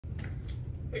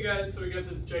Hey guys, so we got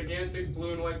this gigantic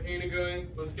blue and white painting going.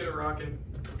 Let's get it rocking.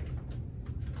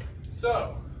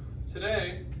 So,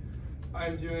 today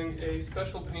I'm doing a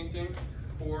special painting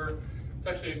for, it's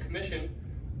actually a commission.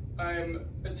 I'm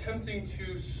attempting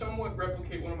to somewhat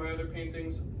replicate one of my other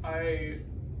paintings. I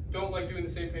don't like doing the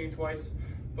same painting twice,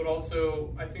 but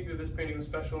also I think that this painting is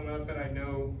special enough and I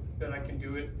know that I can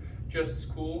do it just as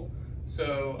cool.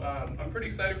 So I'm pretty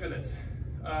excited for this.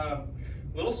 A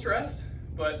little stressed,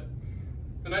 but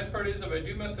the nice part is if I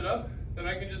do mess it up, then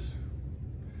I can just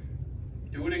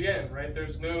do it again, right?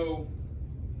 There's no,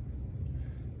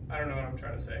 I don't know what I'm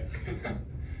trying to say.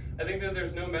 I think that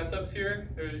there's no mess ups here.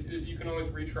 You can always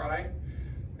retry,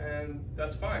 and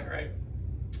that's fine, right?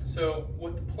 So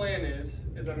what the plan is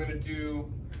I'm gonna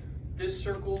do this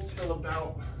circle till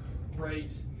about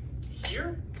right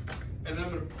here, and then I'm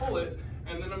gonna pull it,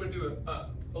 and then I'm gonna do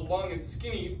a long and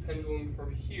skinny pendulum from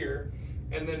here,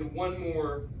 and then one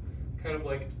more kind of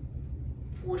like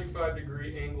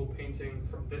 45-degree angle painting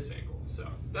from this angle. So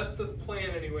that's the plan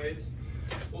anyways.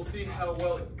 We'll see how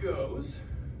well it goes.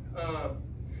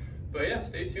 But yeah,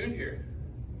 stay tuned here.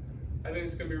 I think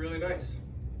it's gonna be really nice.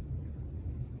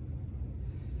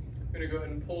 I'm gonna go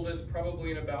ahead and pull this probably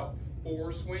in about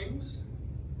 4 swings,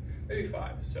 maybe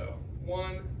 5. So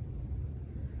 1,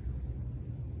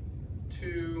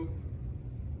 2,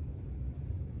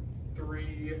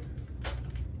 3,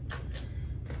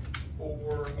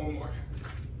 4, one more.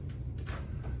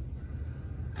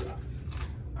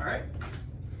 All right,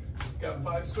 got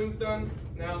 5 swings done.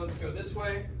 Now let's go this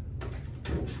way.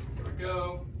 Here we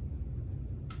go.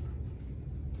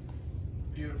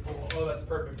 Beautiful. Oh, that's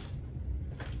perfect.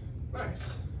 Nice.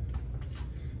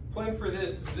 Plan for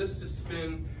this is this to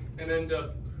spin and end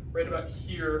up right about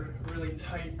here, really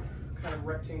tight, kind of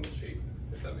rectangle shape,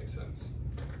 if that makes sense.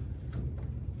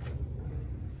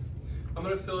 I'm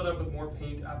gonna fill it up with more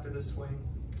paint after this swing.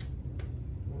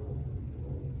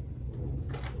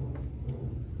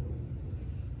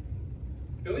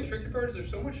 The only tricky part is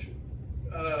there's so much,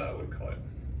 what do you call it?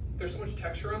 There's so much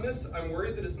texture on this. I'm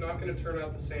worried that it's not gonna turn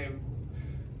out the same.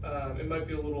 It might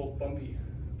be a little bumpy,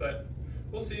 but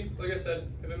we'll see. Like I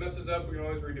said, if it messes up, we can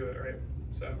always redo it, right?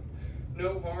 So,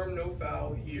 no harm, no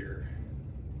foul here,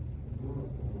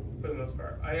 for the most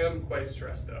part. I am quite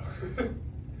stressed though.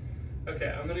 Okay,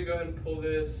 I'm gonna go ahead and pull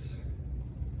this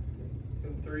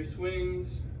in 3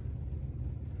 swings.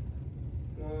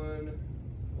 1,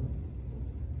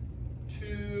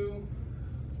 2,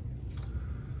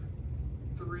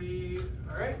 3.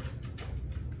 All right.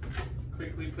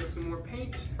 Quickly put some more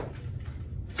paint.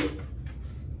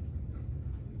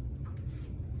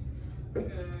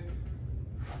 Okay.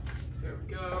 There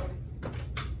we go.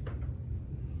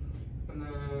 And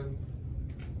then,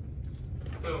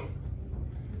 boom.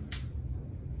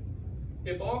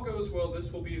 If all goes well,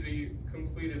 this will be the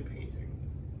completed painting.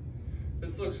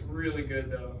 This looks really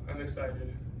good though. I'm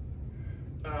excited.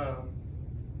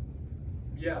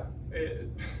 Yeah,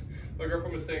 my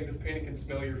girlfriend was saying this painting can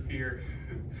smell your fear.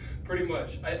 Pretty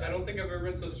much. I don't think I've ever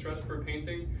been so stressed for a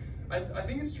painting. I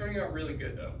think it's turning out really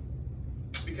good though.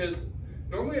 Because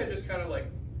normally I just kind of like,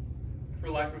 for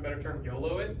lack of a better term,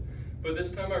 YOLO it. But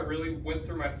this time I really went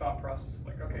through my thought process of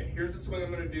like, okay, here's the swing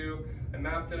I'm gonna do. I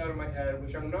mapped it out in my head,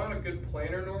 which I'm not a good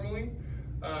planner normally.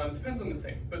 Depends on the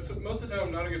thing, but so, most of the time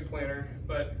I'm not a good planner.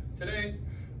 But today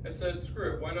I said,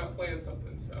 screw it, why not plan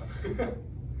something? So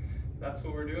that's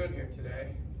what we're doing here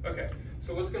today. Okay,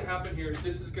 so what's gonna happen here is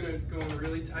this is gonna go in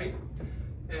really tight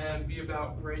and be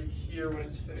about right here when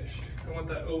it's finished. I want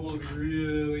that oval to be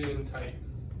really in tight.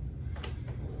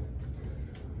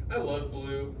 I love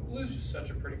blue. Blue is just such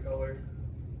a pretty color.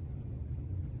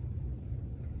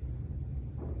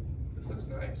 This looks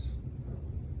nice.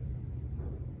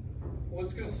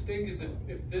 What's gonna sting is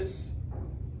if this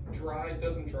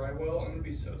doesn't dry well, I'm gonna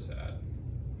be so sad.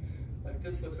 Like,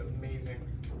 this looks amazing.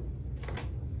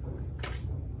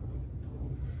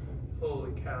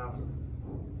 Holy cow.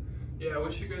 Yeah, I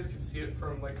wish you guys could see it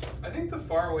from like, I think the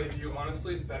far away view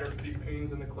honestly is better for these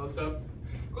paintings than the close-up.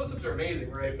 Close-ups are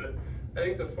amazing, right? But I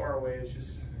think the far away is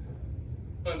just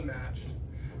unmatched.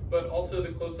 But also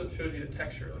the close-up shows you the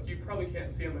texture. Like, you probably can't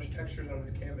see how much texture is on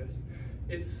this canvas.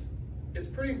 It's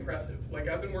pretty impressive. Like,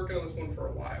 I've been working on this one for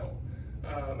a while,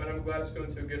 and I'm glad it's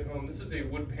going to a good home. This is a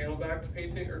wood panel backed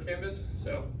painting or canvas,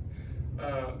 so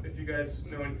if you guys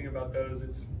know anything about those,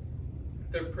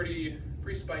 they're pretty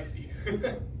spicy.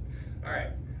 All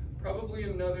right, probably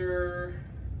another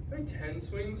maybe 10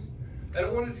 swings. I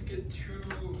don't want it to get too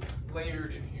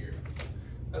layered in here.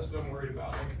 That's what I'm worried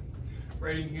about. Like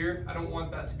right in here, I don't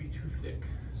want that to be too thick.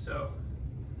 So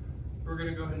we're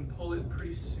gonna go ahead and pull it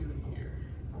pretty soon here.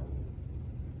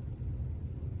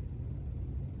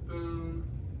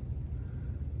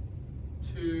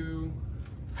 2,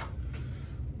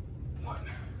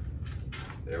 1.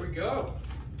 There we go.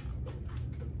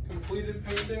 Completed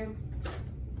painting.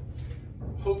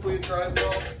 Hopefully it dries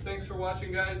well. Thanks for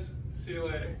watching, guys. See you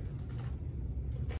later.